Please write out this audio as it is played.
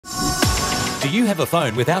Do you have a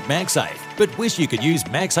phone without MagSafe but wish you could use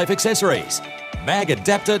MagSafe accessories?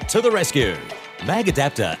 MagAdapter to the rescue!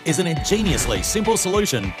 MagAdapter is an ingeniously simple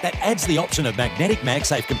solution that adds the option of magnetic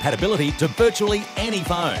MagSafe compatibility to virtually any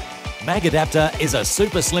phone. MagAdapter is a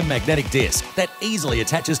super slim magnetic disc that easily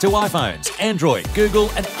attaches to iPhones, Android, Google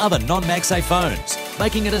and other non-MagSafe phones,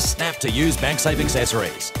 making it a snap-to-use MagSafe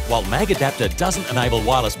accessories. While MagAdapter doesn't enable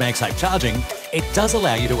wireless MagSafe charging, it does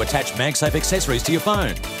allow you to attach MagSafe accessories to your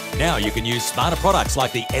phone. Now you can use smarter products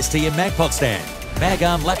like the STM MagPod stand,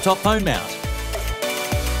 MagArm laptop phone mount,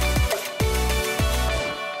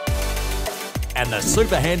 and the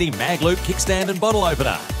super handy MagLoop kickstand and bottle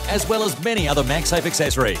opener, as well as many other MagSafe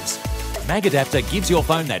accessories. MagAdapter gives your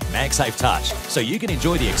phone that MagSafe touch, so you can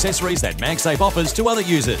enjoy the accessories that MagSafe offers to other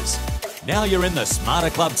users. Now you're in the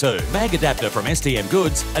smarter club too. MagAdapter from STM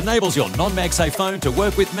Goods enables your non-MagSafe phone to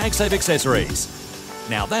work with MagSafe accessories.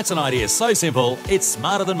 Now that's an idea so simple, it's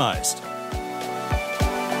smarter than most.